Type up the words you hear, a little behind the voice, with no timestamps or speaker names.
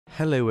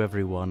Hello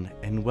everyone,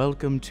 and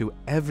welcome to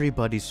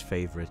everybody's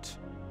favorite,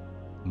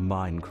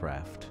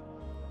 Minecraft.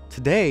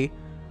 Today,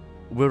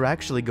 we're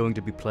actually going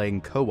to be playing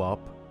co-op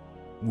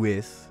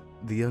with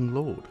the Young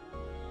Lord.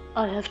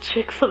 I have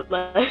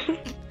Chick-fil-A.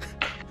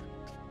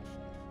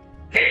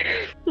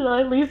 Did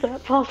I leave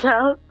that part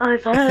out?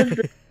 I've had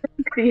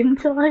the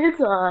entire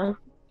time.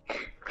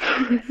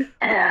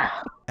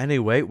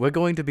 Anyway, we're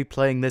going to be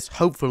playing this,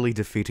 hopefully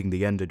defeating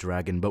the Ender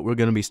Dragon, but we're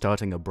going to be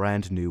starting a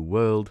brand new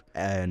world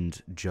and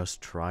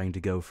just trying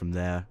to go from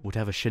there.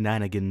 Whatever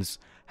shenanigans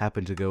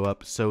happen to go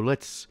up. So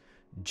let's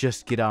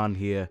just get on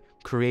here,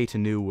 create a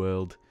new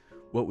world.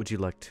 What would you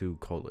like to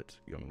call it,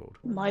 Young Lord?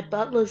 My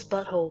butler's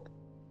butthole.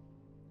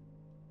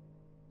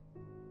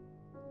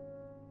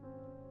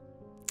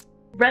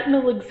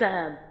 Retinal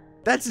exam.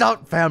 That's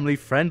not family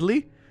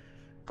friendly.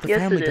 The Yes,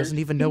 family it doesn't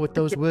is. even know what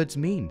those words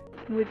mean.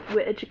 We're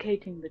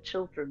educating the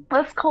children.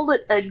 Let's call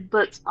it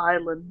Egbert's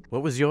Island.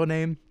 What was your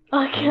name?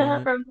 I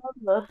can't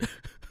remember.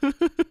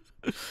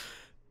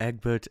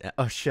 Egbert,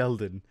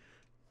 Sheldon.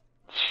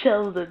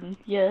 Sheldon,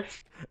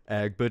 yes.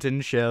 Egbert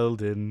and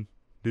Sheldon.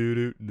 Doo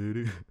doo doo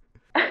doo.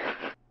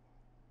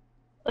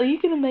 Are you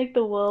gonna make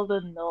the world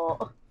or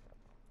not?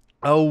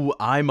 Oh,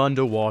 I'm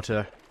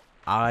underwater.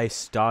 I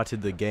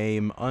started the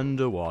game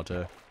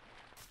underwater.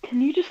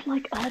 Can you just,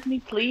 like, add me,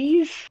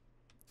 please?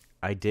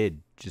 I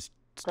did. Just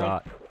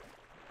start.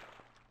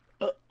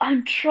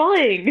 I'm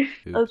trying!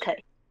 Oops.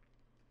 Okay.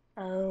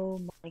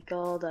 Oh my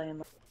god, I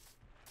am...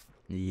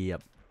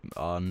 Yep,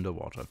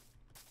 underwater.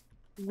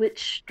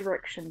 Which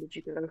direction did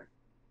you go?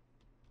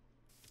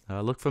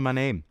 Look for my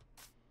name.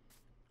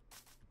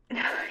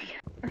 I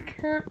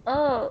can't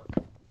up.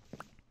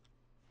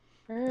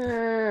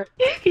 You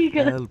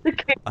gotta Help.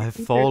 I've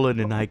fallen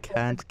and I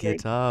can't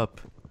get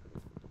up.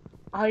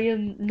 I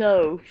am...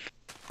 no.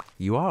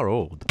 You are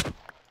old.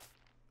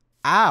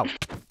 Ow!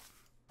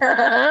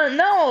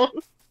 No!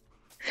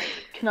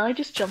 Can I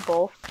just jump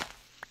off?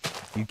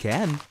 You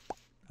can.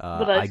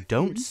 But I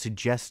don't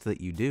suggest that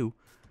you do.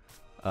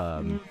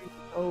 Oh,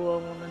 I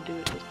wanna do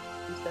it just...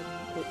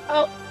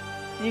 Oh!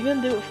 You're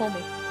gonna do it for me.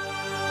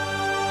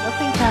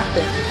 Nothing's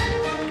happened.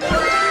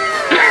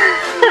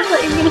 I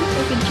thought you were gonna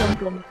fucking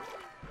jump on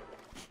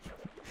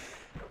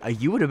me.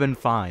 You would have been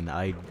fine.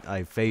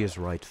 I phased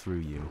right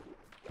through you.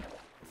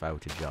 If I were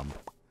to jump.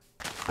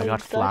 I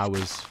got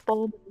flowers.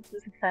 This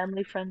is a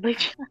family-friendly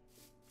chat.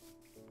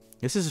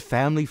 This is a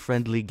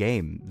family-friendly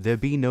game. There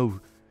be no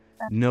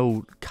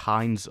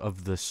kinds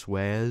of the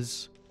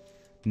swears.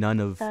 None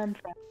of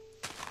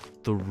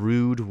the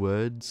rude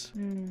words.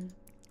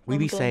 We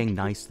be saying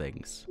nice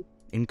things.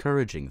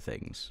 Encouraging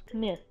things.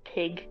 Come here,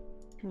 pig.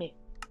 Come here.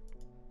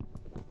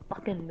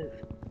 Fucking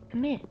move.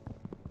 Come here.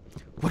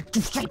 What?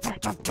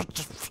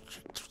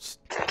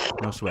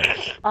 No swear.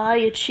 I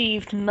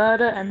achieved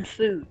murder and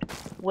food.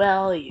 Where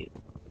are you?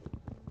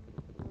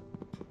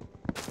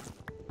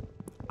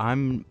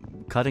 I'm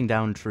cutting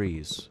down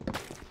trees.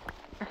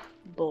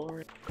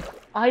 Boring.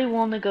 I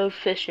wanna go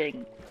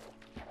fishing.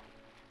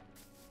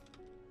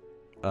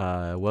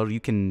 Well, you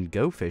can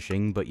go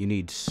fishing, but you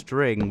need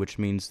string, which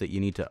means that you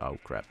need to... Oh,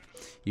 crap.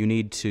 You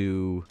need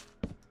to...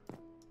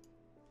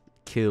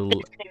 kill...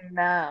 Fishing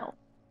now.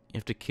 You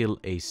have to kill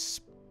a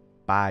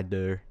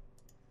spider.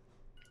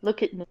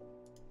 Look at me.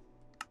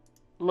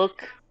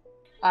 Look.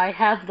 I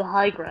have the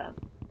high ground.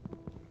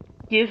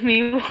 Give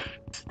me...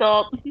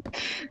 Stop.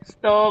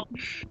 Stop.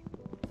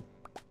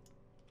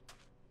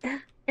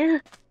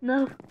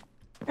 No.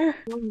 I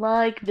don't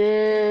like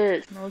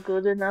this. Not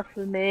good enough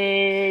for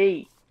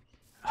me.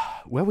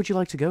 Where would you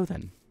like to go,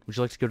 then? Would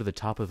you like to go to the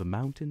top of a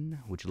mountain?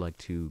 Would you like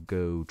to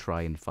go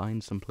try and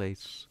find some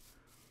place?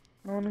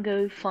 I wanna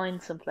go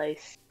find some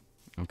place.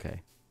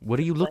 Okay. What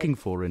are you looking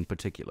for in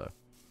particular?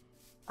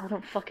 I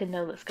don't fucking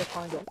know. Let's go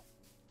find it.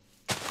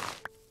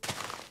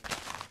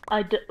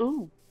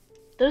 Ooh.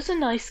 Those are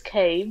nice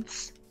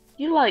caves.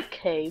 You like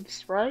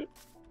caves, right?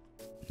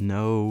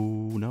 No,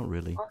 not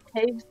really. Are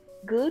caves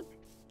good?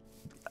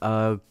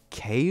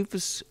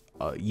 Caves?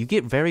 You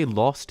get very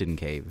lost in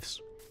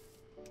caves.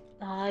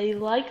 I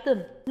like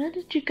them. Where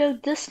did you go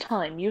this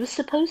time? You were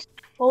supposed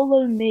to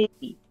follow me.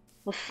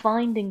 We're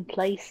finding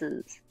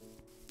places.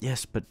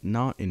 Yes, but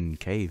not in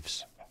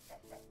caves.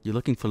 You're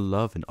looking for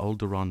love in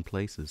Alderaan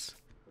places.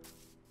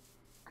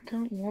 I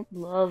don't want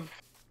love.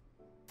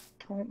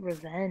 I want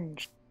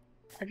revenge.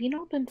 Have you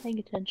not been paying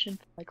attention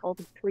for like all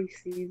the 3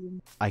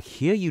 seasons? I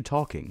hear you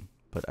talking,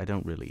 but I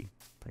don't really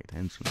pay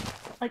attention.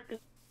 Like,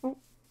 oh.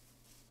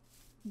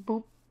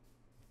 Boop.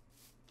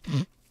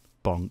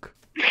 Bonk.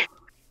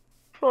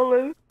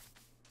 Follow.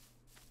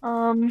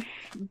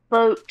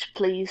 Boat,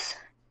 please.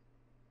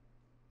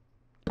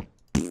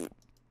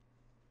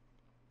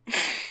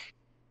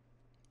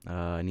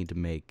 I need to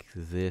make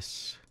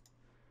this,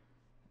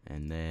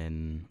 and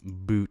then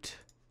boot.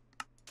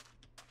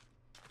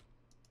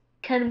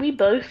 Can we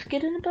both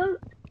get in a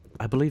boat?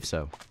 I believe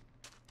so.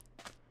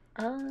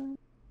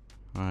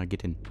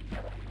 Get in.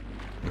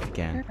 If you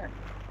can.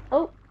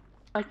 Oh,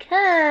 I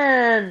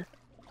can!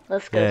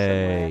 Let's go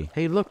somewhere.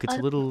 Hey, look, it's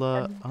a little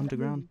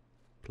underground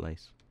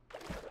place.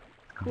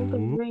 Good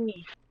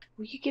grief.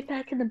 Will you get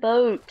back in the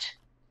boat?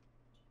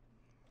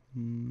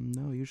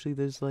 No, usually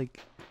there's like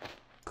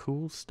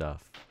cool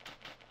stuff.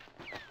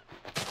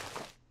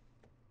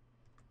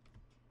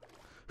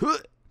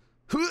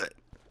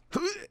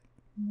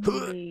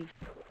 Leave.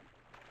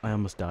 I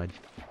almost died.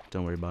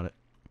 Don't worry about it.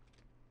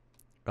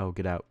 Oh,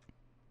 get out.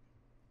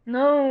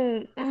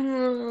 No.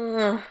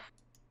 Ugh.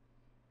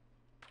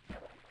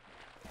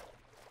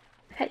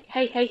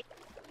 Hey!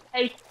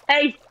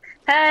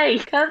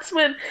 Can't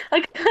swim. I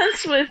can't swim. I can't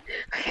swim.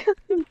 I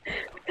can't swim.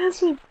 I can't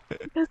swim.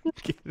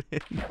 Get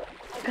in. Oh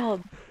my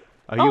God.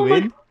 Are you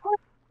in? God.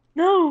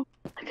 No,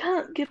 I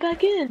can't get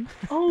back in.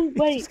 Oh You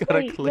wait, just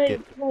gotta click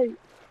it.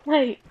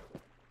 wait.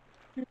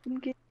 I can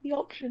get the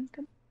option.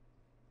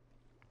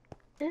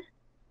 You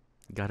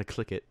gotta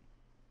click it.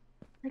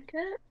 I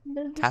can't.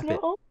 There's Tap no it.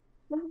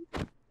 option.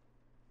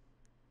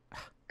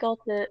 Got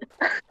it.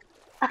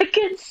 I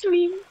can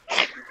swim.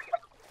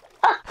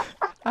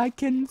 I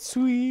can I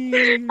swim.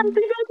 think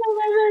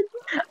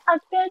I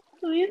can't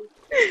swim.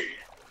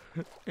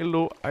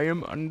 Hello, I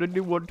am under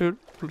the water.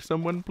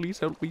 Someone please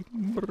help me.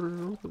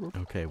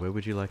 Okay, where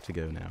would you like to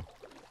go now?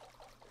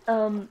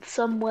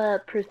 Somewhere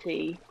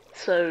pretty.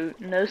 So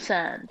no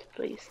sand,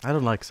 please. I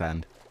don't like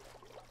sand.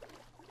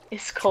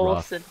 It's It's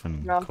coarse rough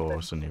and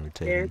coarse and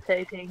irritating.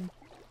 irritating.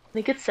 I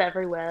think it's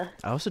everywhere.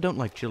 I also don't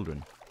like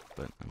children,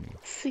 but I mean.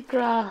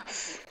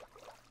 Seagrass.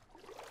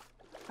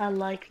 I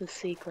like the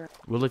seagrass.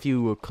 Well, if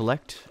you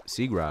collect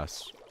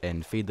seagrass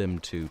and feed them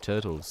to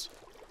turtles,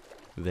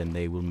 then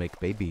they will make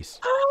babies.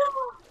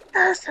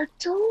 There's a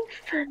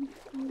dolphin.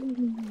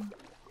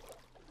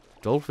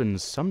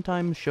 Dolphins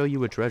sometimes show you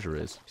where treasure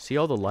is. See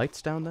all the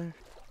lights down there?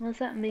 What does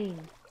that mean?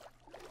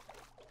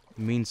 It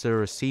means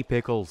there are sea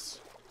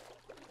pickles.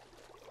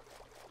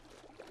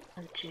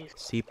 Oh jeez.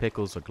 Sea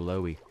pickles are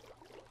glowy.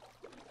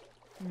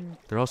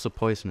 They're also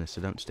poisonous,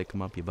 so don't stick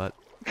them up your butt.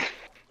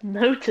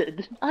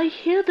 Noted. I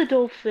hear the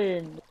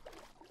dolphin.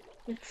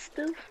 It's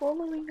still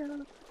following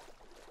us.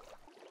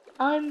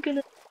 I'm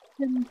gonna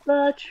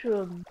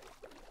Bertram.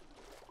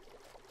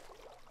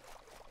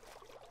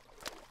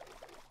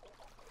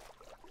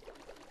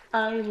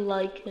 I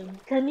like him.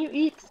 Can you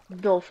eat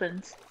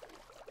dolphins?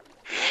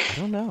 I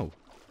don't know.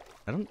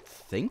 I don't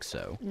think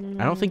so.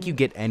 I don't think you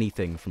get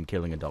anything from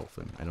killing a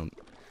dolphin. I don't...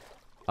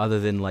 Other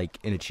than, like,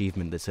 an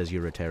achievement that says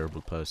you're a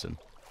terrible person.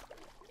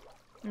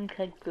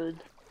 Okay, good.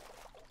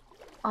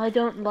 I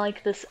don't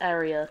like this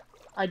area.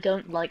 I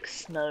don't like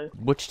snow.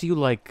 Which do you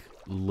like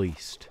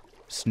least?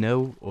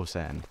 Snow or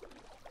sand?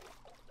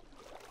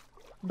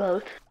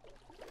 Both.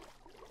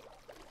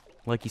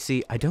 Like, you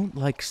see, I don't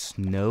like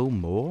snow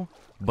more,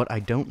 but I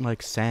don't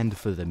like sand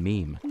for the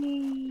meme.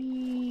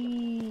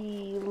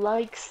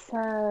 Like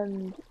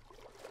sand.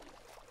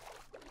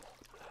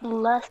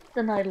 Less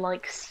than I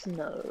like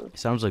snow.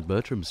 Sounds like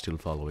Bertram's still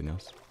following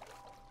us.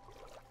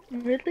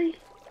 Really?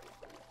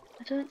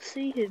 I don't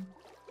see him.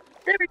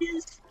 There he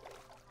is!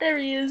 There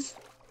he is!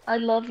 I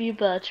love you,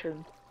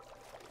 Bertram.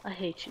 I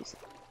hate you.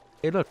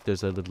 Hey look,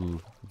 there's a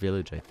little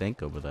village, I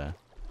think, over there.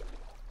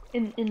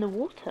 In the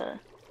water?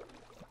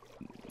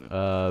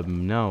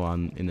 No,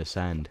 in the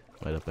sand,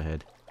 right up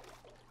ahead.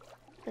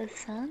 There's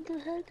sand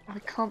ahead? I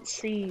can't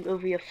see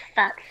over your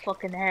fat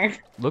fucking head.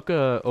 Look,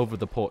 over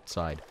the port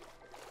side.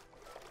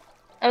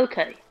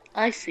 Okay,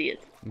 I see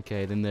it.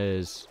 Okay, then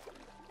there's...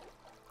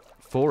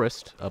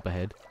 forest up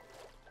ahead.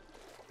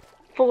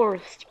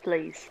 Forest,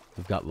 please.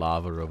 We've got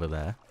lava over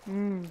there.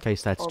 In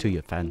case that's to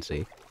your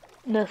fancy.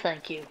 No,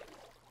 thank you.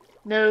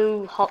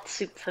 No hot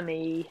soup for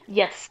me.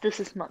 Yes, this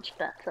is much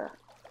better.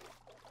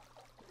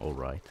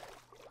 Alright.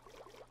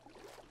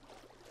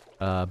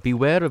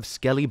 Beware of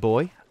Skelly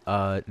Boy.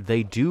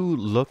 They do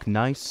look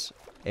nice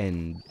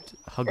and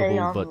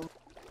huggable, but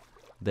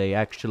they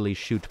actually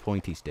shoot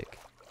pointy stick.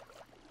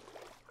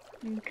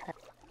 Okay.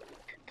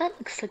 That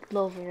looks like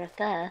lava right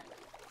there.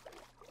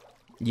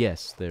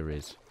 Yes, there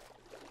is.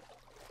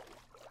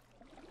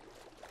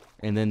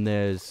 And then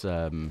there's,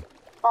 Spiders.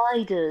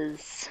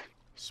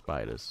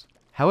 spiders.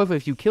 However,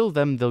 if you kill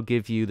them, they'll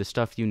give you the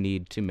stuff you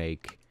need to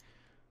make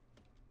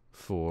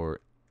for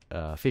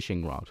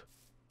fishing rod.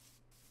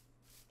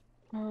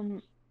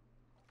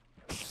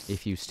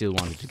 If you still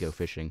wanted to go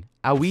fishing.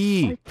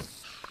 Owie! I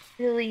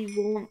really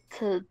want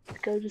to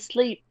go to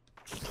sleep,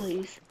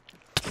 please.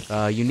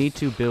 You need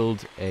to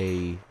build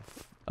a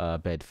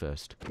bed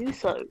first. Do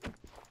so.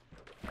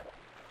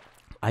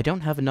 I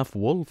don't have enough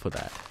wool for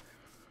that.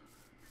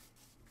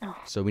 Oh.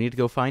 So we need to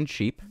go find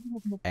sheep,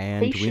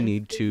 and we Patience.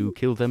 need to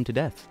kill them to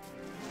death.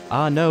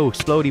 Ah no,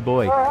 Splody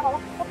Boy!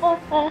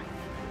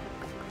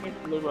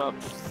 It blew up.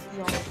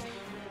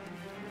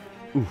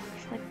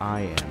 Oof,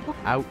 I am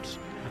out.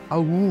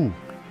 Ow!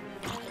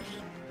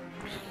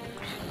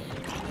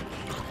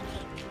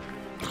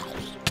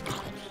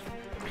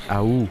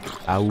 Ow,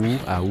 ow, ow, ow,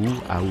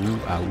 ow, ow,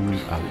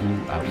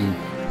 ow,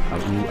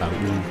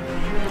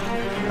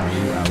 ow,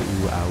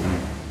 ow, ow.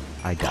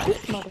 I died.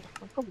 This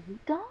motherfucker will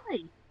die.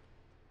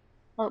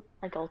 Oh,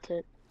 I got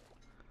it.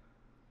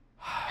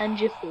 And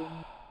your thing.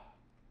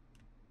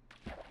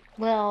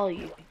 Where are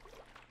you?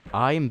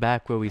 I am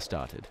back where we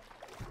started.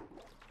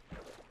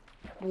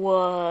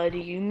 What do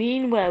you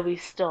mean where we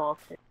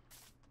started?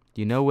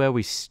 You know where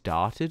we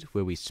started?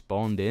 Where we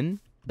spawned in?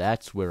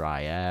 That's where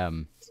I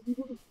am.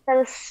 At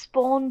a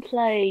spawn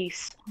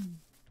place. Oh,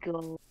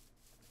 God.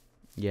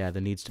 Yeah,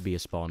 there needs to be a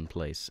spawn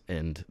place,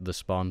 and the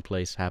spawn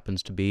place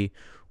happens to be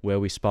where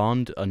we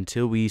spawned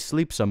until we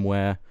sleep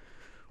somewhere,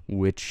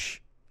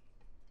 which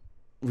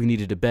we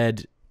needed a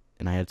bed,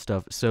 and I had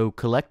stuff. So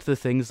collect the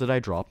things that I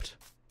dropped.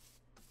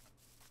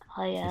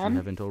 I If you am.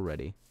 haven't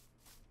already.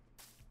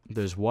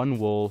 There's one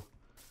wool.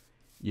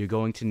 You're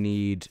going to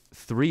need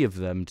 3 of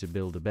them to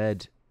build a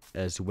bed,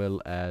 as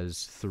well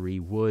as 3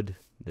 wood.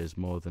 There's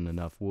more than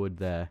enough wood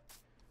there.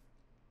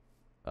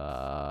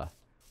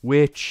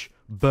 Witch!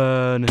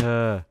 Burn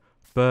her!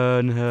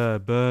 Burn her!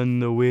 Burn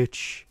the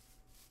witch!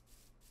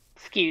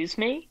 Excuse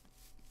me?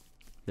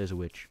 There's a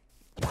witch.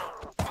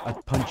 A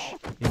punch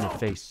in the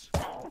face.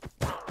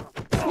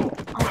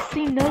 I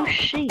see no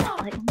sheep.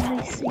 I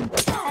only see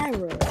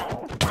terror.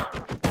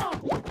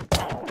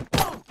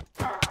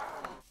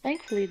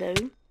 Thankfully, though,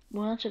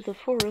 we're out of the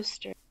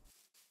forest.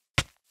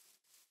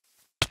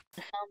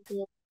 I found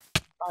the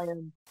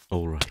biome.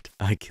 Alright,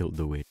 I killed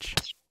the witch.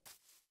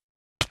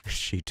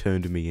 She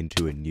turned me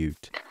into a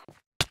newt.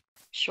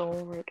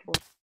 Sure it was.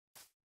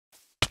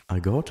 I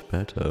got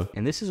better.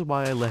 And this is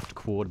why I left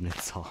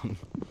coordinates on.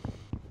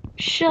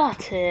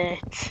 Shut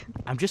it!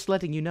 I'm just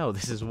letting you know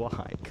this is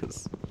why,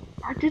 because...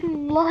 I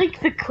didn't like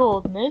the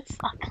coordinates.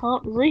 I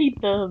can't read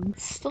them.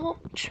 Stop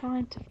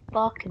trying to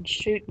fucking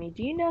shoot me.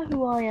 Do you know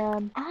who I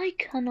am? I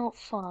cannot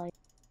find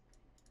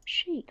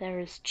sheep. There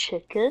is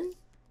chicken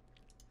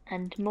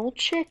and more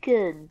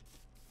chicken,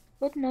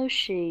 but no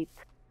sheep.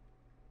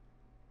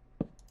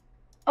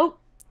 Oh,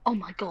 oh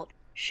my God!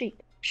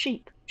 Sheep,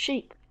 sheep,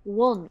 sheep.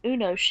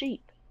 Uno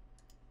sheep.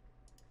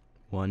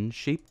 1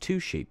 sheep, 2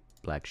 sheep.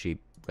 Black sheep,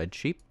 red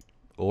sheep,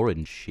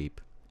 orange sheep.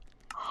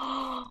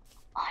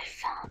 I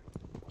found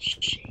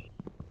sheep.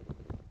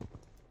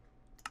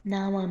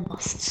 Now I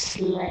must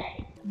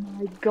slay.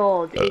 My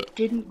God, it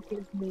didn't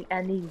give me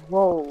any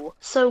wool.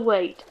 So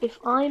wait, if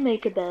I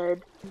make a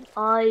bed,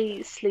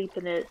 I sleep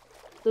in it,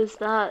 does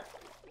that...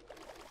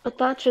 But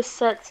that just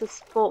sets a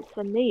spot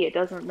for me. It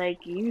doesn't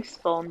make you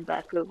spawn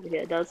back over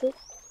here, does it?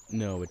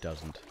 No, it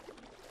doesn't.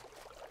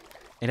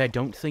 And I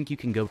don't think you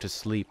can go to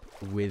sleep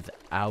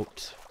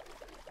without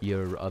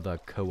your other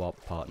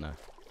co-op partner.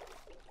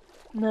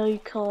 No, you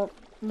can't.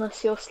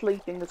 Unless you're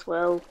sleeping as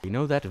well. You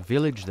know that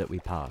village that we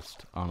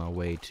passed on our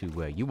way to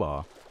where you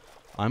are?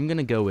 I'm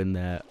gonna go in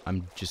there.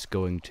 I'm just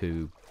going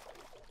to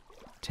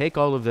take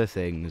all of their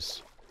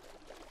things,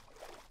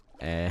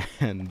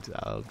 and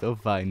I'll go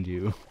find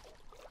you.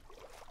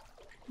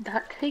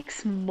 That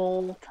takes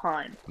more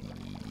time.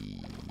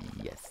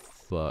 Yes.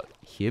 But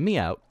hear me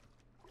out,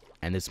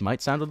 and this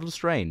might sound a little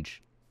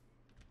strange.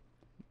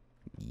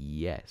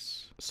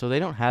 Yes. So they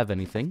don't have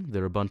anything.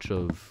 They're a bunch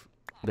of...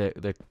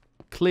 They're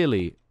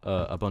clearly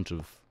a bunch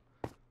of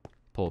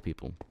poor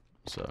people,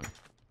 so...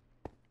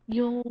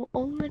 You're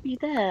already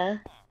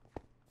there?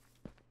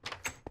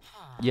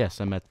 Yes,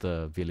 I'm at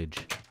the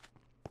village.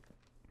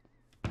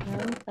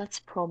 Well, that's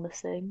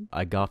promising.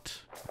 I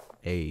got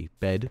a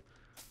bed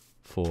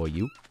for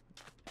you.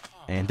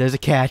 And there's a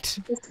cat.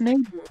 Just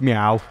maybe.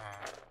 Meow.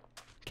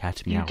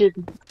 Cat meow. You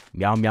didn't.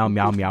 Meow, meow,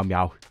 meow, meow,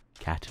 meow.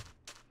 Cat.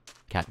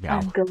 Cat meow.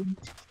 I'm going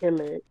to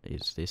kill it.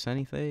 Is this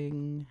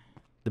anything?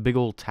 The big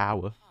old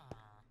tower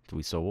that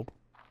we saw.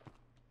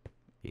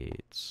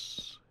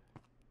 It's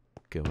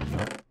going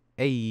up.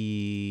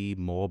 Hey,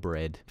 more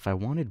bread. If I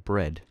wanted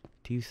bread,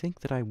 do you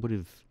think that I would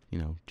have, you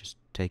know, just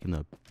taken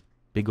the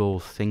big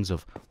old things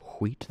of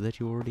wheat that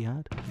you already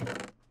had?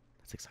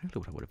 That's exactly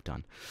what I would have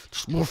done.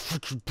 Just more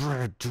freaking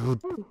bread, dude.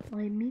 Oh,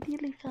 I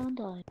immediately found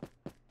iron.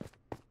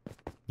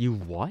 You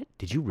what?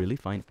 Did you really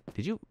find...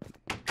 Did you...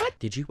 What?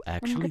 Did you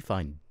actually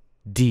find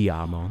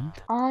diamond?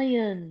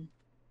 Iron.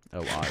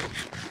 Oh, iron.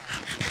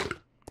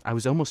 I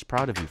was almost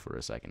proud of you for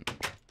a second.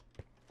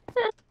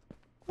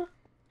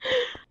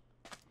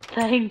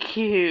 Thank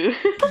you.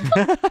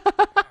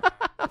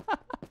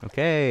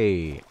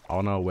 Okay,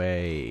 on our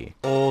way.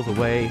 All the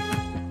way.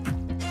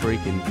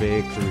 Freaking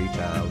Victory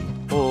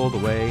Town. All the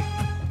way.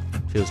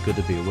 Feels good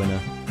to be a winner.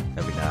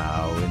 Every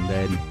now and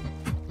then.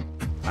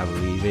 I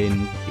believe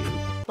in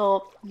you.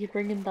 Stop. You're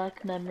bringing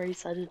back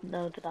memories I didn't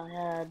know that I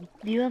had.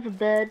 Do you have a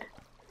bed?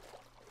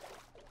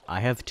 I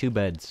have 2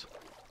 beds.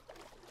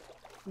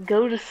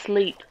 Go to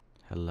sleep.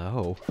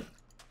 Hello.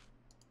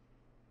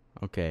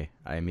 Okay,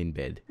 I am in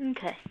bed.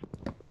 Okay.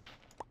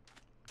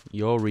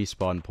 Your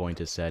respawn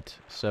point is set.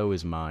 So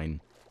is mine.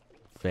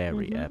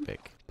 Very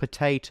epic.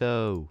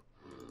 Potato.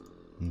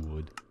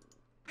 Wood.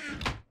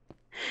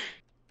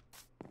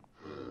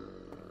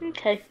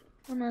 Okay.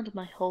 I'm out of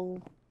my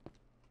hole.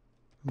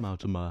 I'm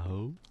out of my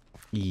hole.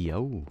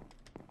 Yo.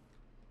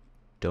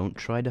 Don't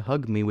try to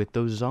hug me with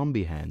those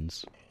zombie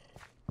hands.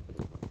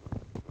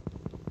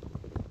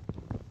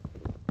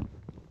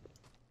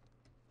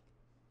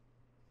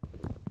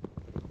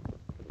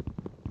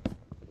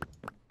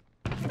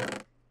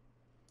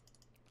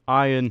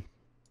 Iron.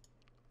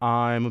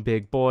 I'm a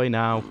big boy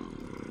now.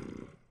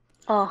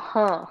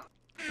 Uh-huh.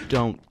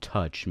 Don't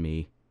touch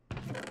me.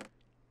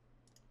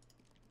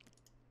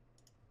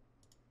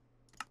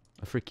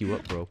 I'll freak you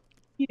up, bro.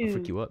 I'll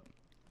freak you up.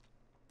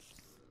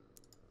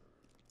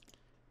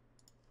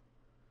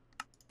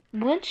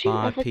 Weren't you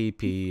My ever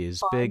pee-pee is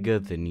find bigger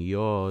me? than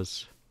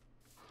yours.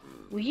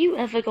 Were you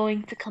ever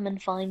going to come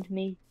and find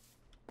me?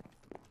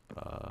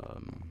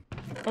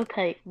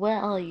 Okay, where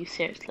are you,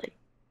 seriously?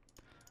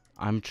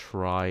 I'm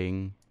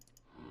trying.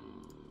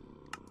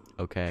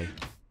 Okay.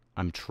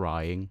 I'm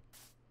trying.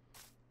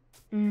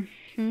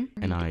 Mm-hmm.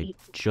 And I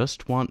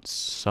just want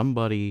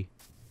somebody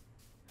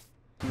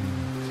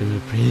to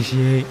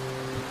appreciate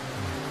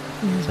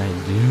as I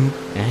do.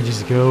 And I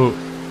just go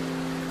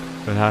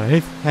without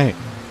anything.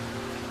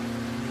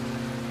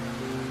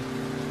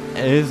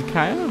 It's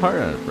kind of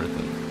hard on a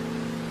person.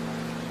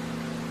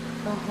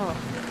 Uh-huh.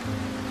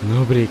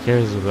 Nobody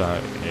cares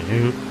about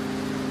you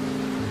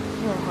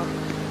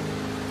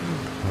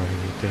Uh-huh. or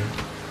anything.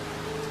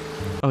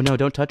 Oh no,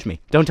 don't touch me.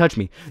 Don't touch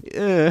me.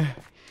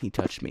 He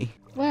touched me.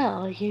 Where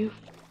are you?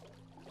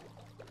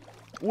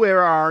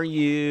 Where are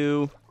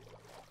you?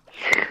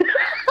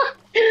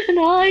 And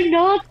I'm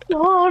not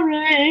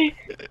sorry.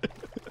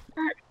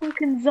 That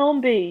fucking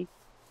zombie.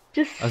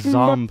 Just A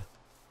zomb.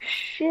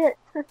 shit.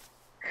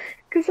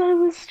 Because I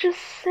was just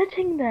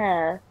sitting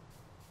there.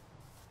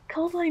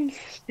 God, I'm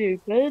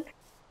stupid.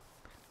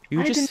 You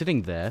were I just didn't-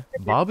 sitting there,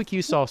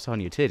 barbecue sauce on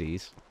your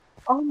titties.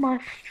 Oh my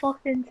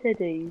fucking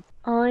titties.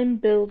 I'm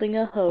building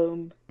a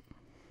home.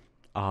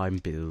 I'm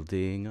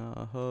building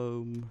a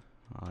home.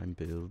 I'm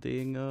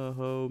building a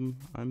home.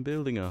 I'm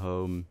building a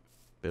home.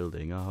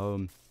 Building a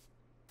home.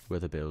 Where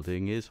the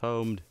building is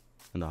homed.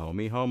 And the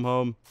homie home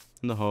home.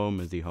 And the home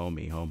is the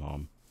homie home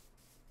home.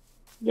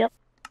 Yep.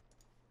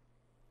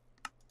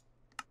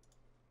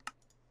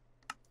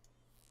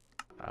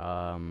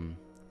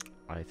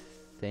 I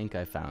think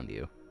I found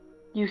you.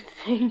 You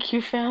think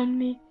you found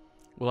me?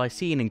 Well, I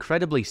see an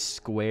incredibly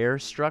square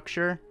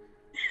structure.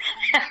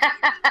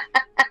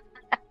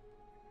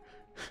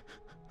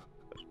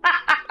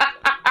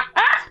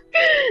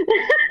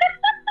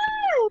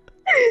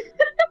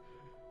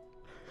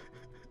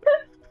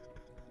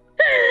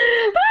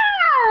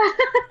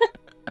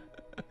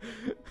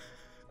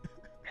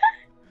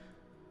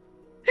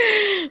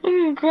 I'm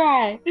gonna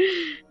cry.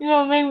 You're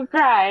gonna make me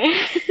cry.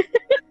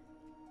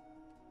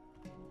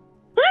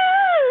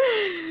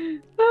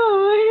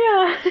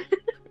 Oh my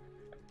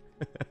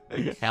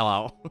god.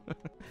 Hello.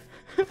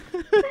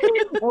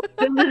 What's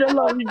a little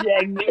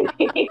object?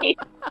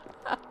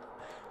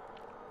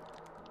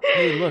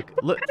 Hey, look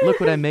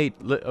what I made.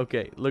 Look,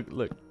 okay,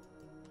 look.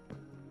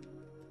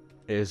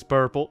 It's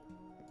purple.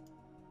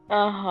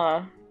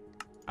 Uh-huh.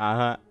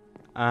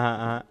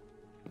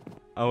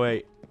 Oh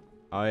wait,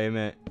 I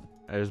admit,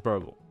 it's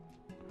purple.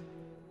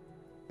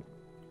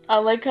 I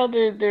like how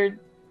they're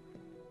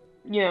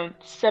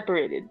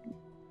separated.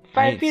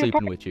 I ain't 5 feet sleeping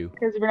apart with you.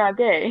 because we're not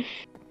gay.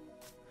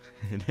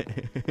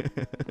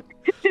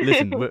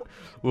 Listen,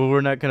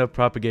 we're not gonna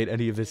propagate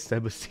any of this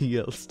Sebastian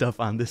Ciel stuff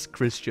on this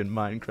Christian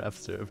Minecraft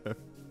server.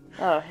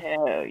 Oh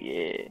hell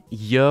yeah.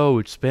 Yo,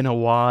 it's been a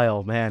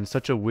while, man.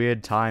 Such a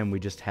weird time we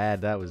just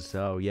had. That was,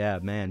 oh yeah,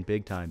 man,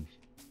 big time.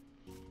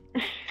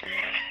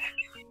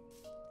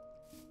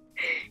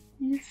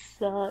 You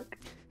suck.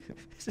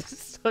 This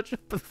is such a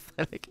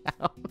pathetic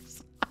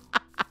house.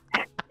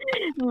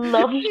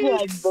 Love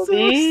that, so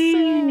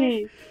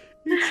baby.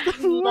 It's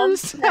the Love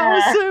worst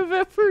that. house I've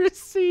ever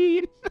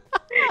seen.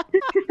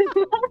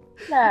 Love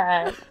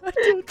that. I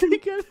don't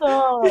think I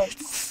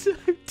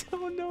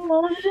don't know.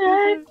 Love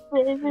that,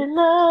 baby,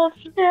 love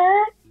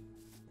that.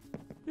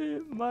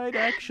 It might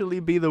actually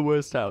be the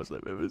worst house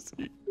I've ever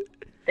seen.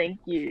 Thank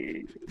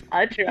you.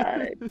 I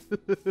tried.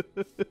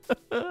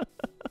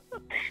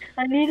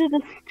 I needed a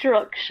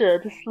structure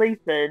to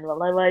sleep in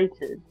while I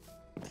waited.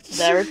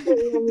 There it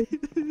is.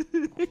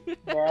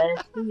 There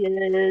she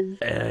is.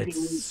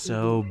 It's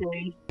so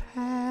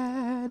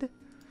bad.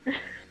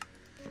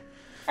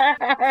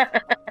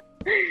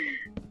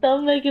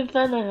 Stop making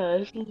fun of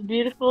her. She's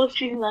beautiful,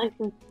 she's nice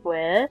and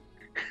square.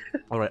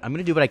 Alright, I'm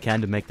gonna do what I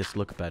can to make this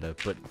look better,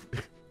 but...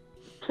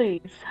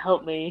 Please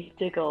help me,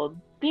 dear God.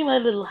 Be my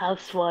little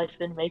housewife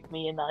and make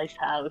me a nice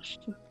house.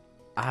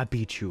 I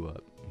beat you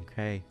up,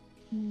 okay?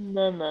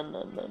 No,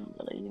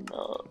 you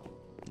know.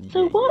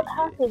 So what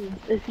happens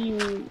if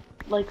you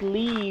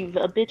leave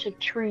a bit of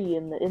tree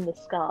in the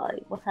sky?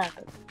 What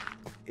happens?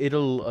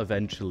 It'll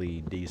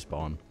eventually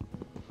despawn.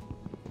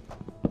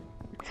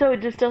 So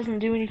it just doesn't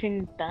do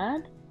anything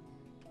bad?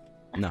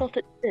 I No. thought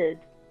it did.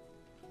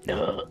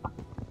 No.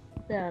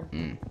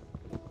 Damn.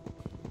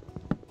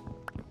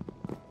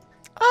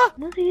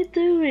 What are you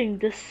doing?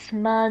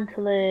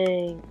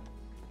 Dismantling.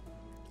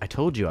 I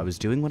told you I was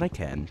doing what I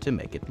can to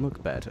make it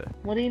look better.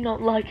 What do you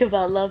not like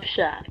about Love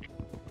Shack?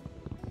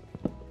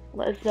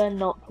 What is there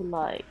not to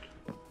like?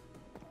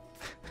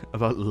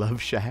 About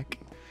Love Shack?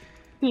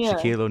 Yeah.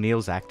 Shaquille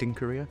O'Neal's acting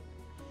career?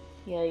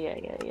 Yeah.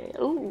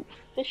 Ooh,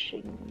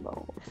 fishing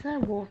bowl. Is there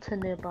water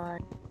nearby?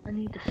 I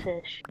need to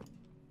fish.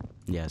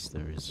 Yes,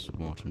 there is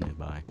water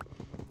nearby.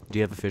 Do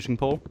you have a fishing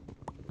pole?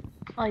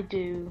 I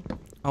do.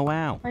 Oh,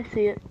 wow. I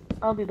see it.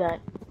 I'll be back.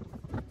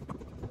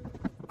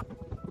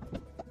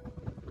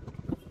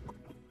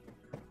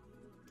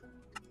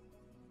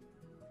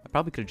 I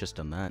probably could have just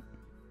done that.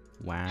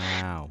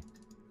 Wow.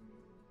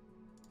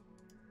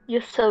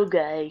 You're so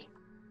gay.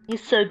 You're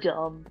so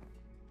dumb.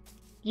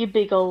 You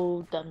big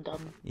old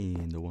dum-dum.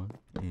 In the one,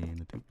 in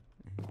the two,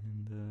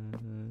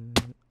 and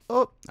the...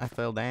 Oh, I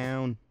fell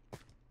down.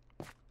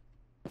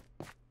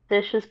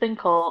 Fish has been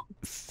caught.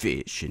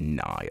 Fish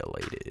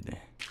annihilated.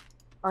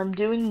 I'm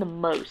doing the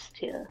most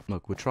here.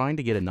 Look, we're trying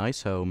to get a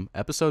nice home.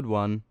 Episode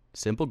 1,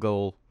 simple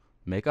goal,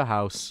 make a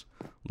house,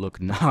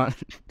 look not...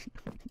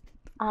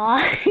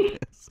 I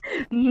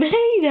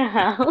made a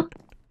house,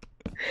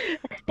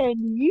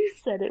 and you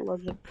said it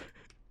wasn't.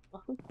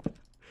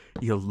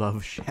 Your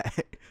love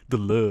shack. The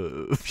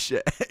love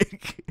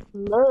shack.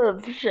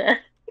 Love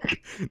shack.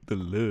 The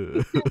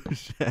love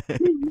shack.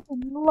 You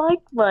like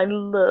my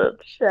love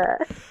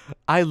shack.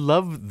 I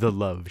love the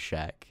love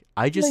shack.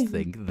 I just No,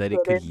 think that it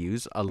could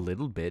use a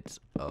little bit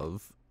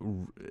of...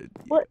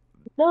 What?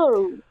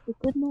 No, it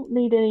did not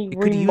need any. It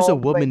could use a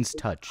remodeling. woman's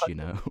touch, you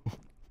know?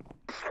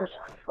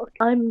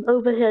 I'm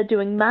over here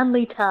doing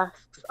manly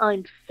tasks.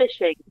 I'm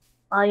fishing.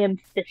 I am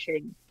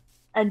fishing.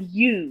 And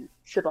you,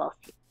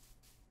 Sebastian,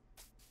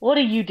 what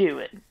are you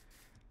doing?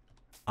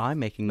 I'm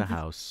making the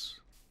house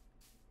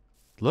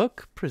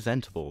look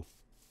presentable.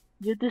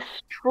 You're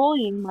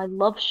destroying my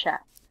love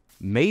shack.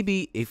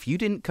 Maybe if you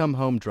didn't come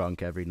home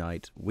drunk every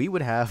night, we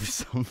would have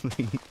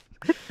something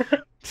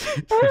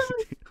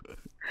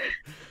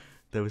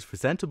that was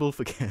presentable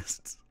for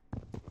guests.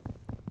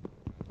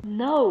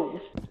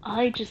 No,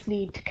 I just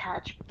need to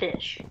catch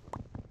fish.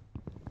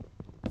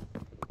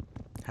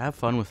 Have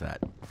fun with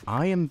that.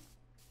 I am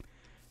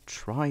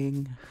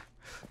trying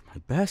my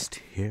best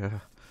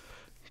here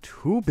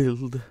to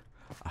build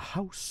a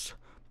house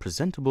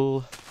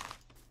presentable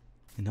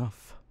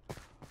enough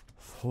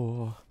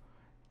for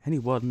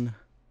anyone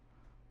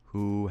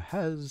who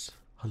has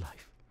a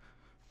life.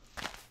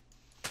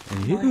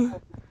 And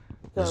you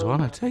just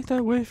want to take that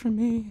away from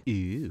me?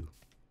 Ew.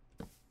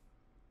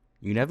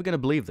 You're never going to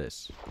believe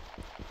this.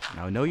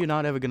 Now, I know you're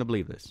not ever going to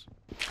believe this.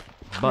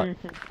 But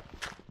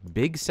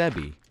Big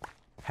Sebi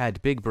had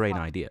big brain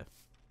idea.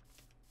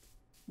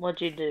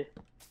 What'd you do?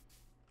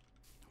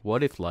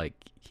 What if, like,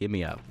 hear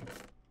me out.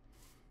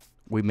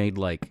 We made,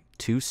 like,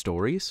 2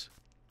 stories,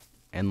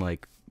 and,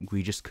 like,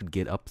 we just could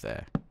get up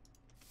there.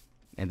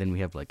 And then we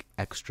have, like,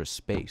 extra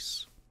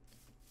space.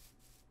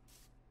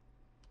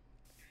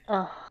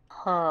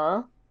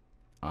 Uh-huh.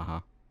 Uh-huh.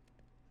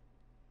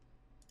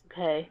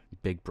 Okay.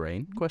 Big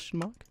brain, question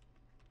mark?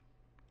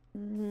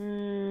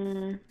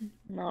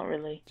 Not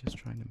really. Just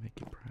trying to make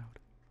you proud.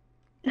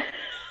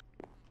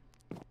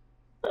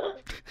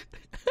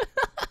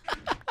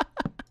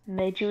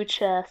 Made you a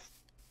chest.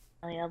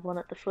 I have one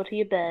at the foot of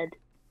your bed.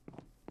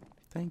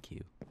 Thank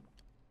you.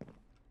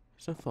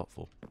 So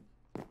thoughtful.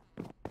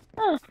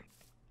 Oh.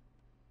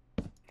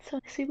 So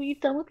I see what you've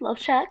done with Love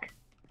Shack.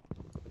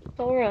 It's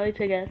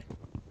alright, I guess.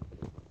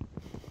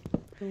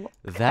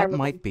 That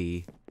might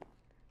be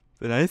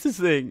the nicest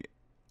thing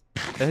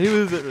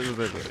anyone's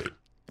ever said.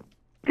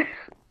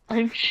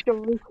 I'm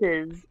sure it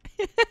is.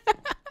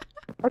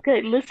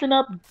 Okay, listen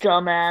up,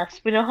 dumbass.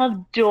 We don't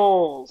have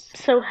doors.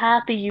 So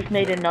happy you've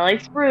made a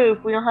nice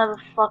roof. We don't have a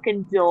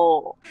fucking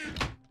door.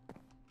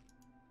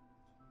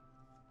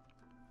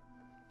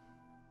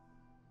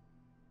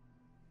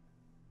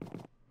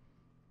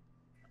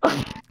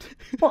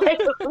 Why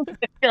don't we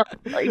go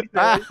like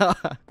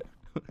that?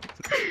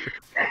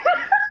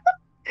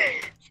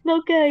 It's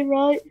not gay,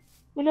 right?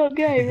 We're not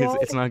gay, right?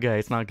 It's not gay,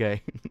 it's not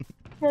gay.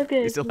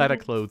 Okay. We still had our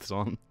clothes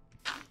on.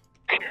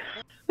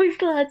 We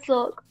still had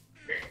socks.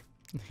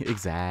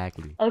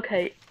 Exactly.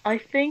 Okay, I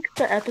think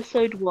for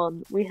episode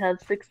 1 we have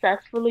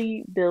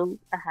successfully built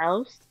a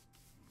house.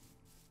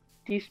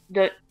 Do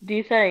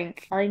you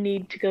think I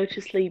need to go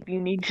to sleep? You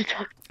need to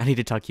tuck. I need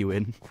to tuck you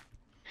in.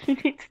 You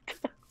need to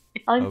tuck.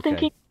 I'm Okay.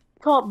 thinking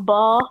top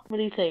bar. What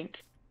do you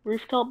think?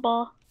 Rooftop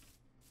bar?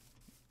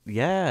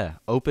 Yeah,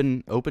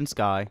 open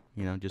sky.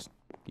 You know,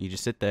 you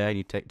just sit there and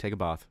you take a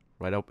bath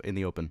right up in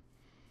the open.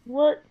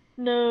 What?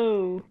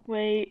 No,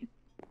 wait.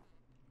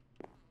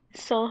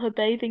 Saw her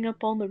bathing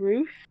up on the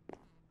roof?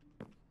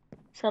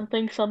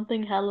 Something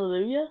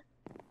hallelujah?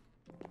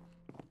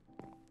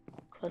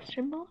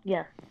 Question mark?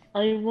 Yeah.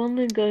 I want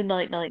to go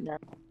night now.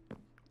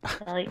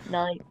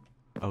 Night.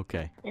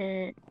 Okay.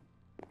 I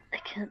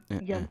can't.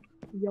 Yump.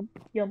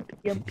 Yump,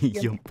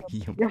 yump.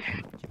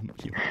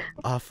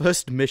 Our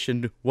first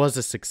mission was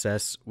a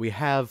success. We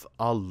have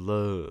our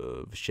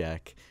love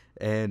shack,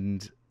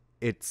 and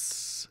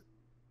it's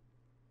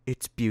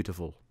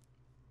beautiful.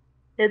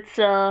 It's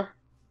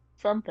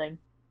something.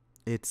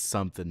 It's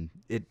something.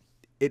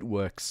 It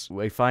works.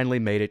 We finally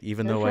made it,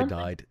 even though I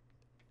died,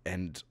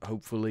 and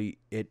hopefully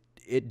it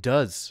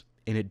does,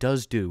 and it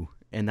does do.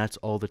 And that's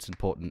all that's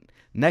important.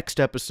 Next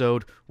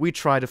episode, we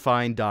try to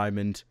find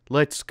Diamond.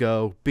 Let's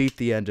go. Beat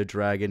the Ender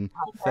Dragon.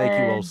 Thank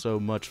you all so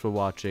much for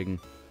watching.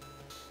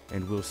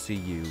 And we'll see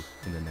you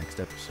in the next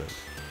episode.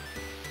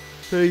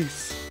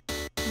 Peace.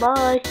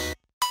 Bye.